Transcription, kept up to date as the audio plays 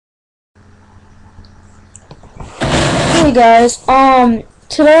Hey guys,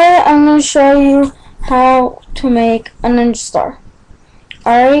 today I'm going to show you how to make a ninja star.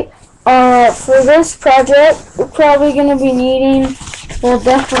 Alright, for this project, we're probably going to be needing,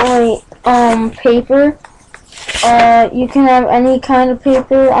 definitely, paper. You can have any kind of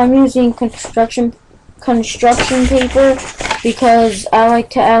paper. I'm using construction paper because I like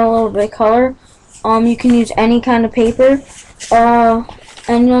to add a little bit of color. You can use any kind of paper.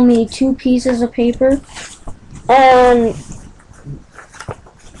 And you'll need 2 pieces of paper.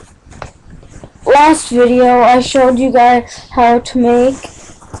 Last video I showed you guys how to make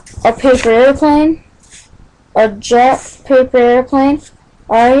a paper airplane, a jet paper airplane.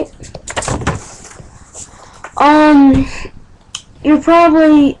 Alright. You're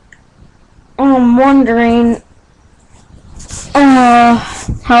probably wondering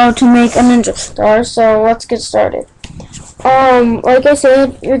how to make a ninja star, so let's get started. Like I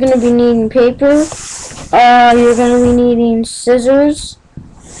said, you're gonna be needing paper, you're gonna be needing scissors,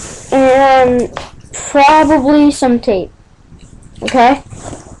 and probably some tape. Okay?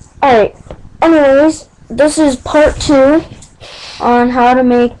 Alright. Anyways, this is part 2 on how to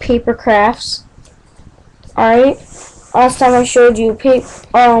make paper crafts. Alright? Last time I showed you a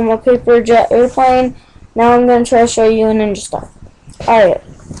paper jet airplane. Now I'm going to try to show you a ninja star. Alright.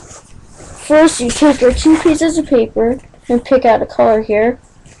 First, you take your 2 pieces of paper and pick out a color here.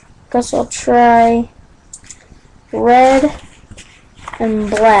 Guess I'll try red and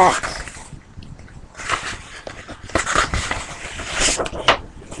black.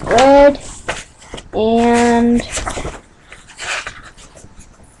 Red and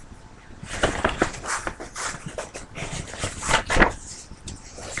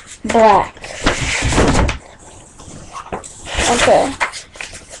black. Okay.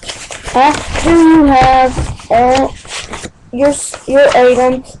 After you have all your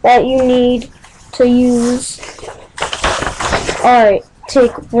items that you need to use, alright,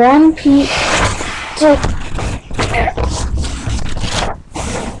 take 1 piece.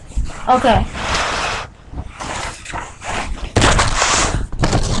 Okay.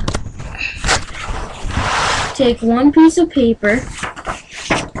 Take 1 piece of paper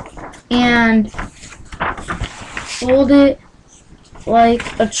and fold it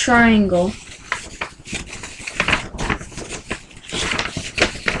like a triangle.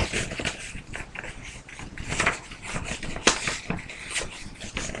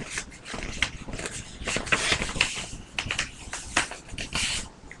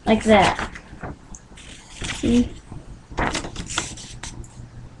 Like that. See?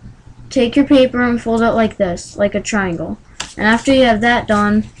 Take your paper and fold it like this, like a triangle. And after you have that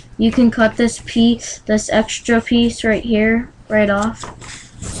done, you can cut this extra piece right here, right off.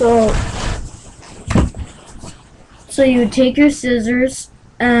 So you would take your scissors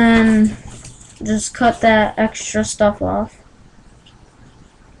and just cut that extra stuff off.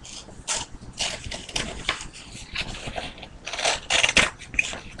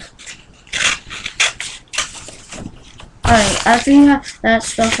 Alright, after you have that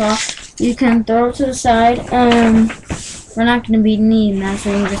stuff off, you can throw it to the side. We're not going to be needing that, so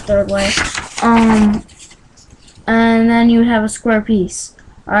you can just throw it away. And then you would have a square piece.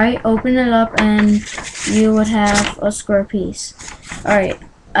 Alright, open it up and you would have a square piece. Alright,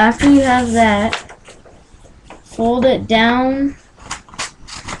 after you have that, fold it down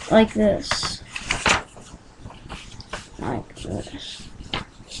like this. Like this.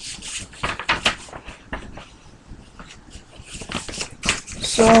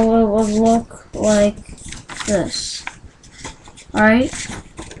 So it will look like this. Alright?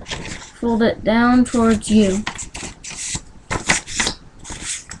 Fold it down towards you.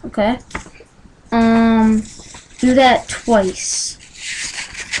 Okay? Do that twice.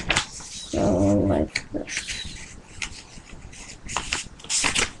 So like this.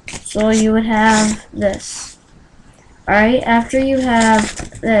 So you would have this. Alright, after you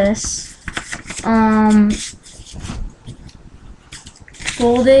have this,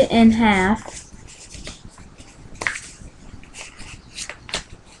 fold it in half.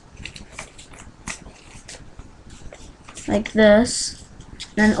 Like this.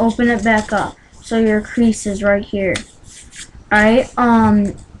 Then open it back up. So your crease is right here. Alright,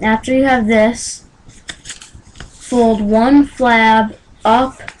 after you have this, fold 1 flab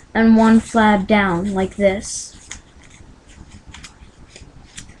up and 1 flab down, like this.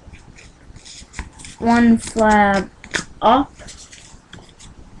 1 flab up,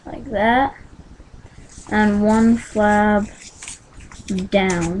 like that, and 1 flab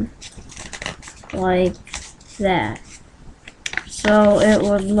down, like that. So it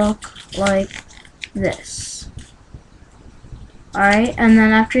would look like this. Alright, and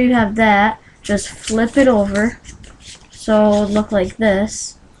then after you have that, just flip it over So it'll look like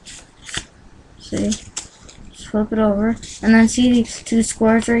this. See? Just flip it over. And then see these two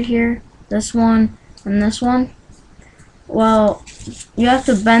squares right here? This one and this one? Well, you have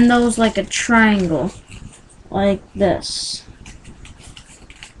to bend those like a triangle. Like this.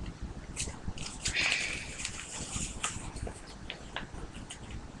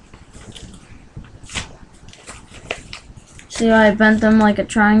 See how I bent them like a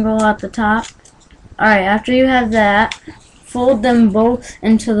triangle at the top? Alright, after you have that, fold them both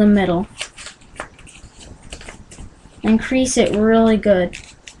into the middle. And crease it really good.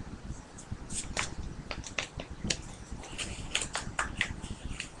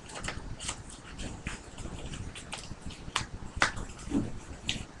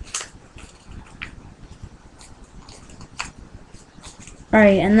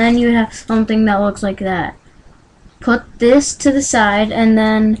 Alright, and then you have something that looks like that. Put this to the side, and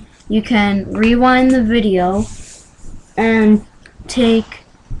then you can rewind the video and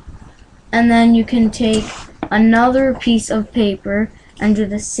then you can take another piece of paper and do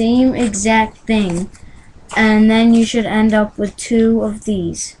the same exact thing, and then you should end up with two of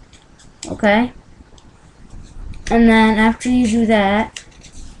these. Okay? And then after you do that,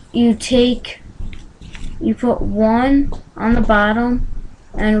 you put one on the bottom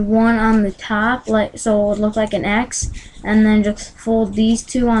and one on the top, like so it would look like an X, and then just fold these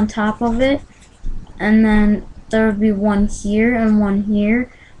two on top of it, and then there would be one here and one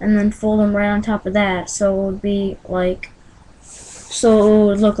here, and then fold them right on top of that, so it would be like, so it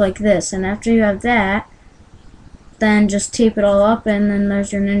would look like this. And after you have that, then just tape it all up, and then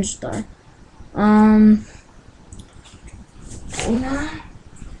there's your ninja star.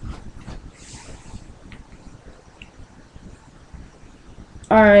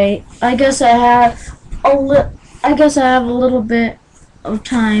 Alright, I guess I have a little bit of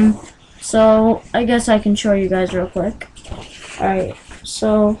time, so I guess I can show you guys real quick. Alright,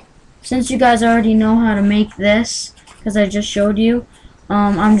 so since you guys already know how to make this, because I just showed you,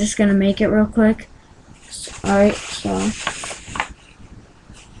 I'm just gonna make it real quick. Alright, so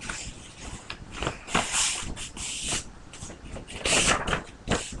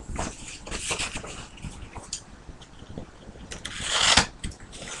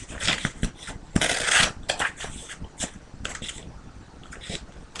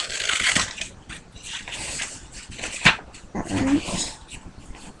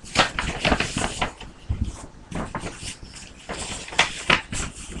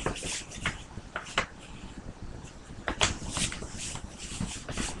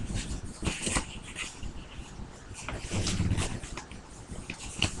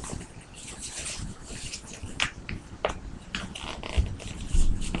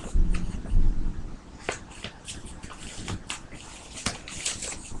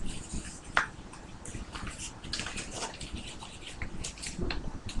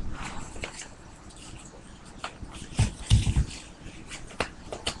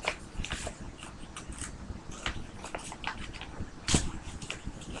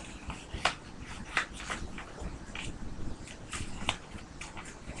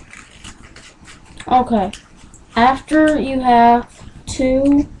okay, after you have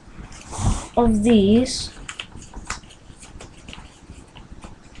two of these,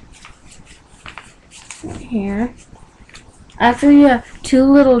 right here, after you have two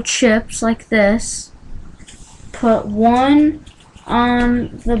little chips like this, put one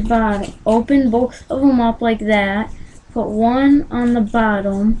on the bottom, open both of them up like that, put one on the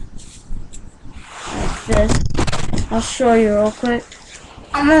bottom, like this. I'll show you real quick.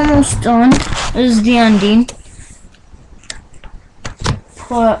 I'm almost done. This is the ending.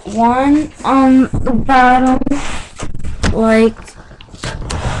 Put one on the bottom, like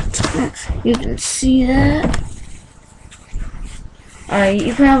you can see that. Alright,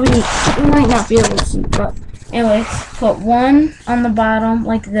 you might not be able to see, but anyway, put one on the bottom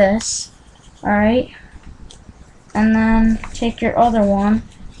like this. Alright, and then take your other one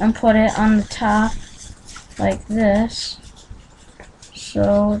and put it on the top like this.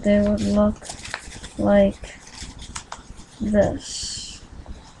 So they would look like this.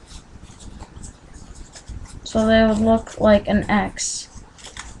 So they would look like an X.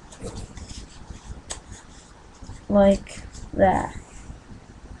 Like that.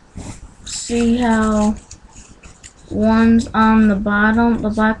 See how one's on the bottom, the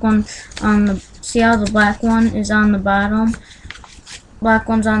black one on the, see how the black one is on the bottom? Black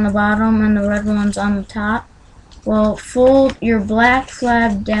one's on the bottom and the red one's on the top. Well, fold your black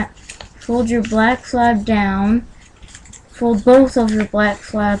flap down. Fold your black flap down. Fold both of your black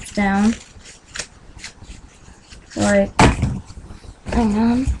flaps down. Like, hang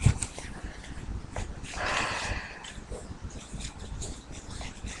on.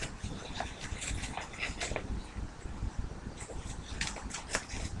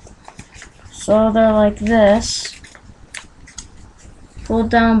 So they're like this. Fold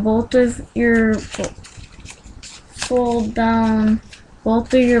down both of your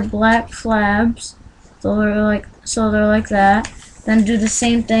black flabs. So they're like that. Then do the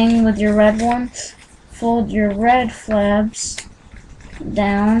same thing with your red one. Fold your red flabs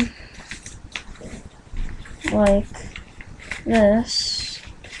down like this.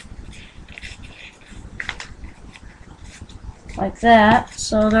 Like that.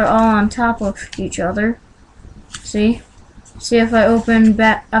 So they're all on top of each other. See? See, if I open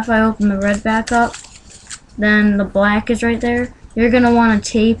the red back up, then the black is right there. You're gonna want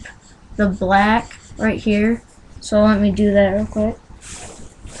to tape the black right here. So let me do that real quick.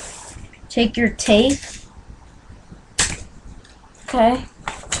 Take your tape, okay,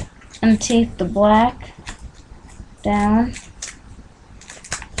 and tape the black down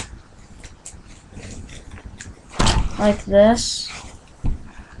like this.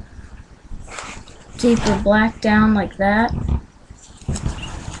 Tape the black down like that.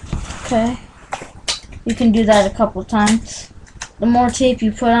 Okay. You can do that a couple times. The more tape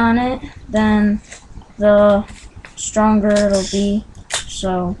you put on it, then the stronger it'll be.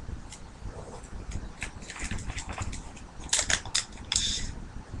 So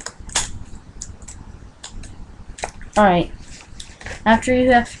alright. After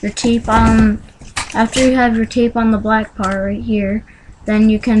you have your tape on the black part right here,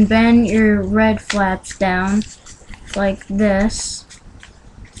 then you can bend your red flaps down like this.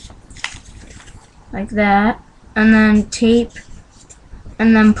 Like that. And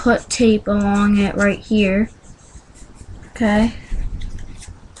then put tape along it right here. Okay.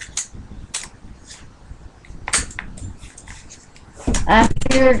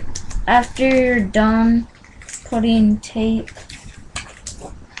 After you're done putting tape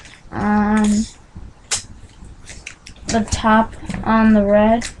on the top on the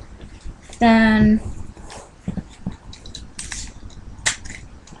red, then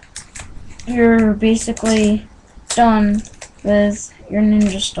you're basically done with your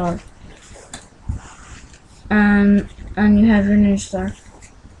Ninja Star. And you have your Ninja Star.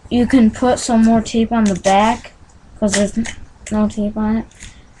 You can put some more tape on the back because there's no tape on it.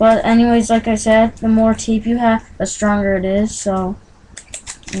 But anyways, like I said, the more tape you have, the stronger it is. So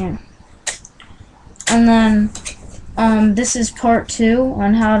yeah. And then this is part 2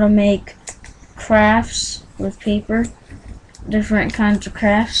 on how to make crafts with paper, different kinds of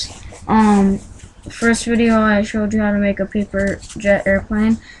crafts. First video I showed you how to make a paper jet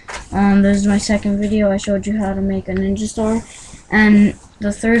airplane. This is my second video. I showed you how to make a Ninja Star. And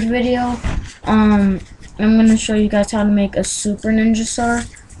the third video, I'm gonna show you guys how to make a Super Ninja Star.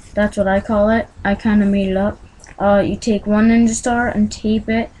 That's what I call it. I kind of made it up. You take one Ninja Star and tape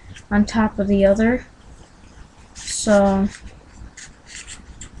it on top of the other. So,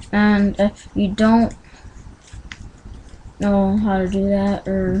 and if you don't know how to do that,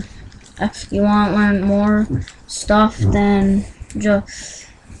 or if you want to learn more stuff, then just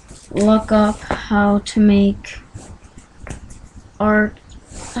look up how to make art,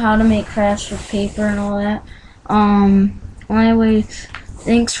 how to make crafts with paper and all that. Anyway,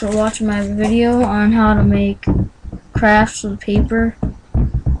 thanks for watching my video on how to make crafts with paper.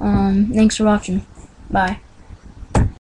 Thanks for watching. Bye.